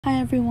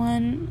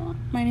everyone,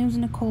 my name is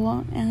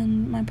Nicole,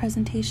 and my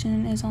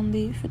presentation is on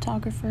the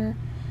photographer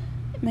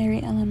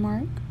Mary Ellen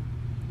Mark.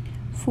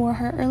 For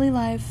her early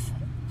life,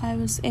 I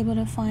was able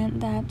to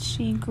find that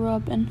she grew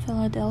up in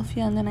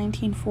Philadelphia in the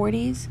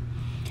 1940s,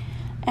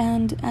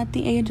 and at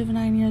the age of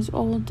 9 years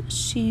old,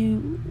 she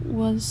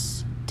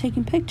was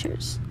taking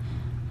pictures.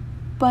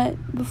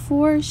 But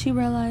before she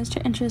realized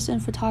her interest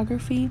in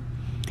photography,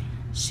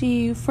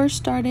 she first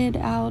started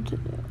out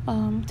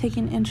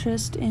taking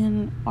interest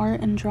in art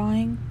and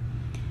drawing,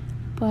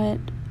 but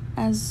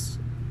as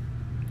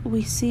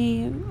we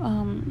see,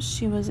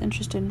 she was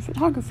interested in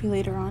photography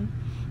later on.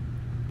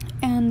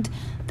 And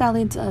that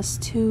leads us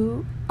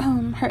to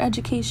her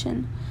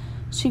education.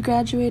 She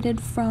graduated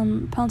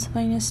from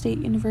Pennsylvania State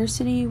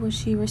University, where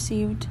she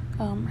received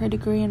her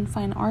degree in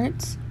fine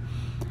arts.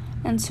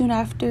 And soon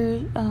after,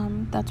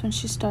 that's when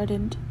she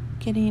started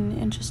getting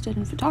interested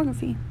in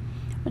photography,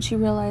 when she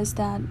realized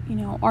that,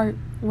 art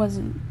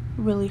wasn't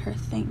really her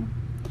thing.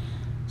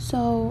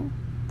 So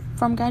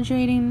from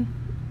graduating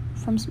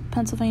from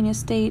Pennsylvania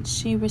State,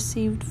 she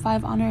received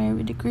 5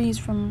 honorary degrees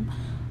from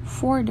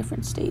 4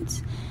 different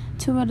states.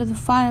 2 out of the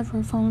 5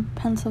 were from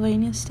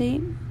Pennsylvania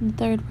State, the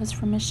 3rd was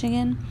from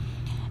Michigan,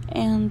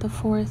 and the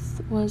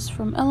 4th was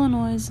from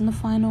Illinois, and the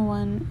final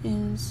one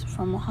is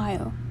from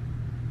Ohio.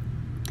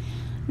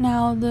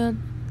 Now, the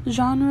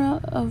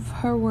genre of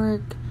her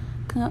work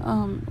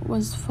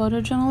was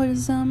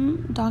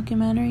photojournalism,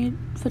 documentary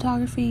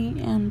photography,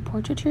 and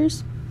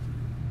portraitures.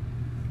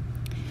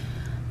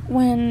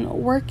 When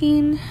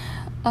working,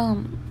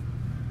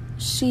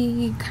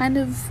 she kind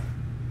of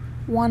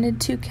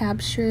wanted to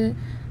capture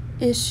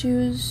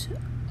issues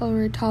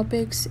or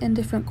topics in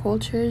different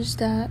cultures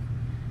that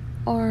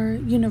are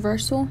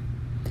universal,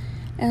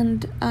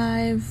 and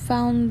I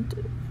found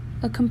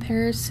a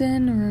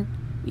comparison.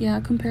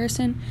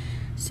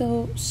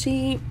 So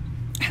she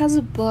has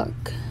a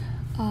book,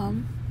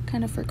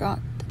 kind of forgot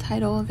the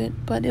title of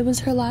it, but it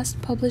was her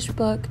last published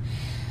book,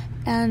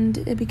 and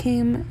it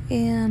became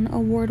an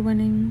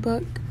award-winning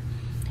book,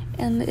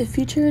 and it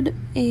featured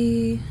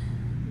a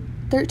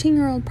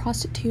 13-year-old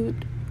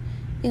prostitute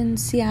in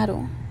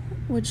Seattle,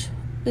 which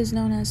is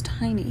known as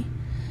Tiny.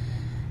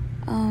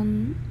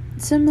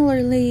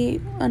 Similarly,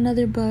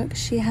 another book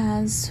she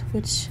has,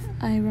 which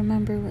I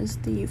remember was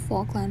the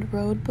Falkland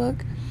Road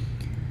book,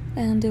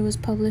 and it was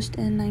published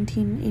in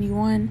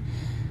 1981.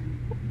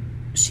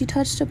 She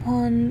touched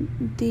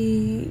upon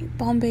the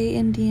Bombay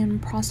Indian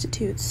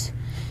prostitutes.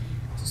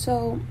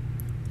 So,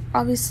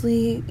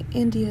 obviously,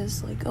 India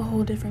is like a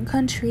whole different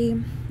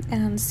country,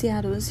 and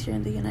Seattle is here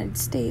in the United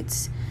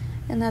States.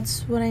 And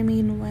that's what I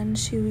mean when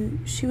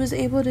she was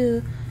able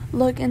to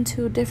look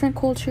into different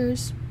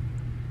cultures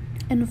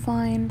and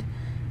find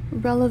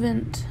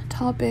relevant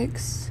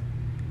topics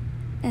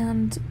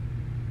and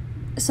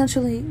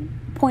essentially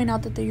point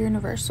out that they're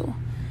universal.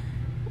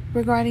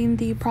 Regarding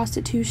the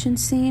prostitution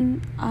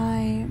scene,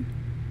 I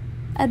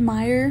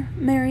admire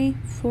Mary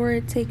for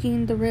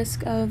taking the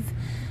risk of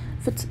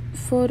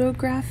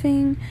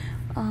photographing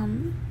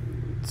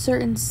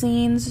certain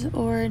scenes,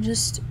 or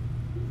just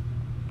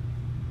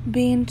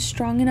being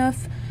strong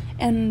enough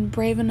and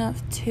brave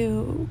enough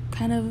to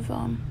kind of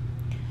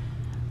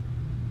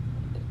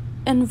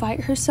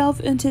invite herself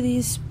into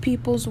these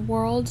people's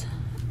worlds,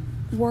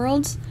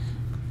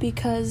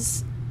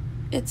 because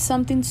it's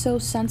something so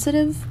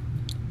sensitive.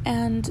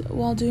 And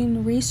while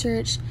doing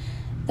research,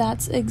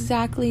 that's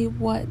exactly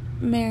what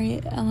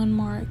Mary Ellen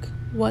Mark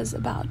was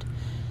about.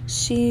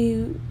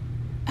 She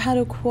had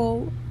a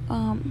quote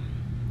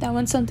that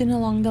went something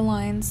along the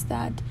lines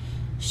that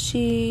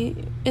she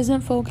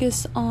isn't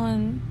focused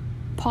on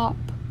pop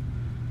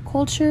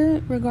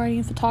culture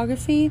regarding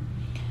photography,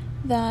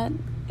 that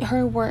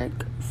her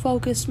work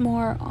focused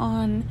more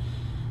on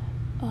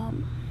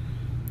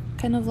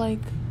kind of like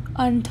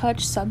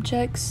untouched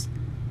subjects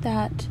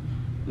that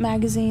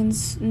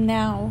magazines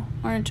now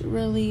aren't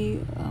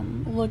really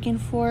looking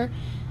for,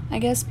 I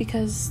guess,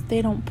 because they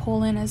don't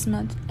pull in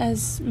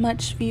as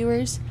much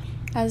viewers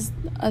as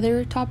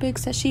other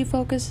topics that she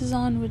focuses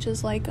on, which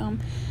is like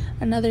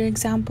another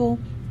example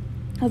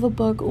of a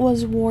book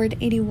was Ward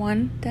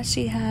 81 that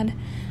she had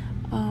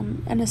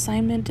an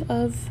assignment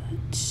of.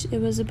 It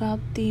was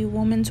about the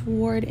women's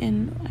ward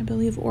in, I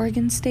believe,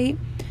 Oregon State.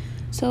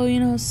 So,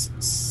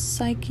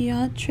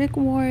 psychiatric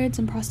wards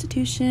and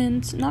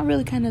prostitutions, not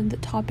really kind of the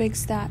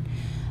topics that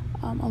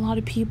a lot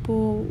of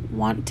people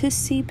want to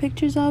see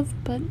pictures of,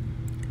 but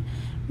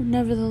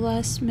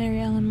nevertheless, Mary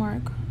Ellen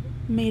Mark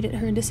made it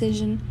her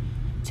decision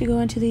to go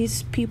into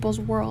these people's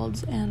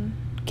worlds and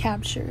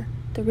capture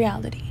the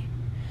reality.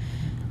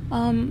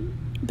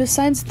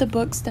 Besides the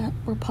books that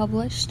were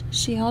published,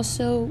 she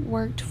also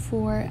worked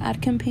for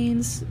ad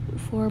campaigns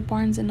for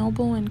Barnes &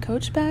 Noble and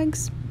Coach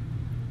bags.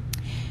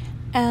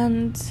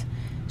 And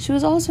she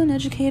was also an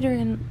educator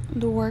in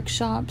the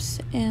workshops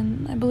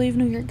in, I believe,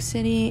 New York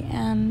City.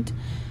 And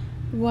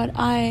what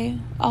I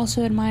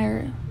also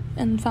admire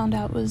and found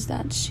out was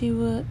that she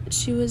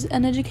was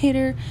an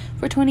educator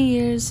for 20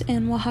 years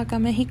in Oaxaca,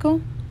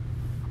 Mexico.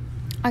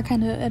 I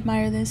kind of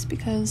admire this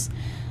because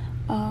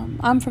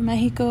I'm from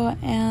Mexico,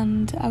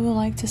 and I would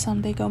like to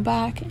someday go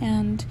back,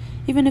 and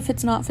even if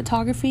it's not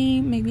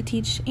photography, maybe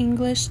teach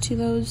English to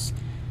those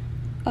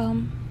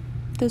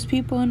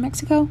people in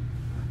Mexico.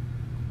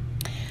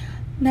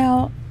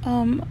 Now,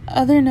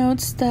 other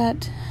notes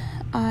that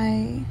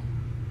I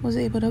was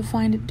able to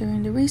find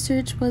during the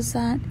research was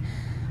that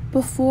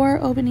before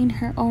opening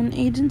her own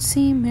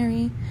agency,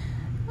 Mary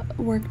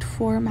worked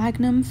for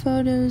Magnum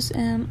Photos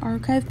and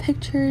Archive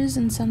Pictures,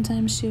 and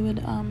sometimes she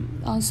would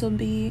also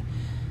be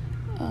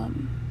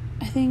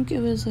I think it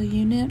was a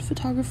unit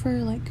photographer,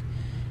 like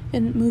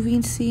in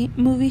movie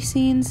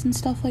scenes and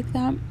stuff like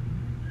that.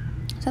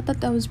 So I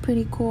thought that was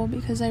pretty cool,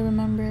 because I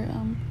remember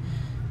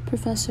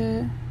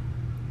Professor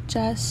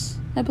Jess,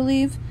 I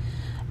believe,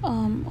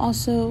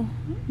 also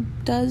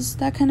does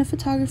that kind of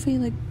photography,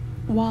 like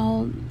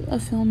while a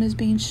film is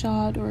being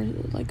shot, or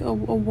like a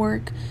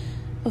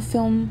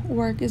film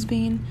work is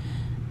being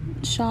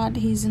shot,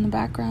 he's in the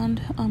background.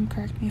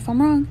 Correct me if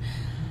I'm wrong.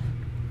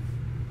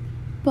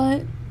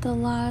 But the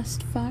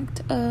last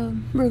fact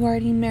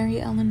regarding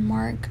Mary Ellen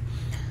Mark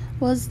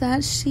was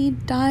that she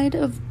died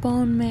of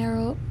bone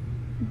marrow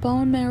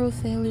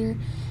failure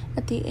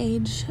at the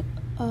age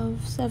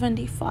of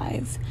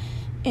 75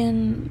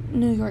 in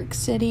New York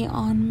City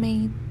on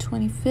May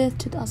 25th,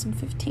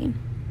 2015.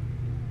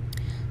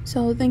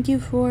 So thank you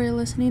for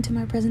listening to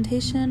my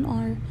presentation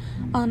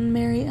on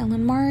Mary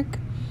Ellen Mark.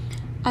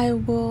 I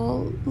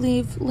will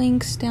leave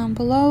links down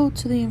below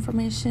to the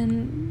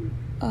information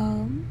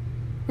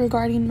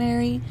regarding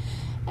Mary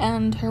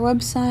and her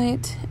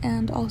website,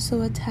 and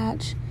also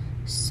attach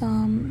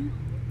some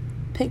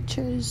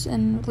pictures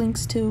and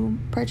links to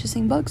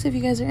purchasing books if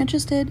you guys are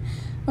interested.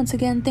 Once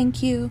again,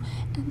 thank you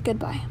and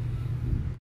goodbye.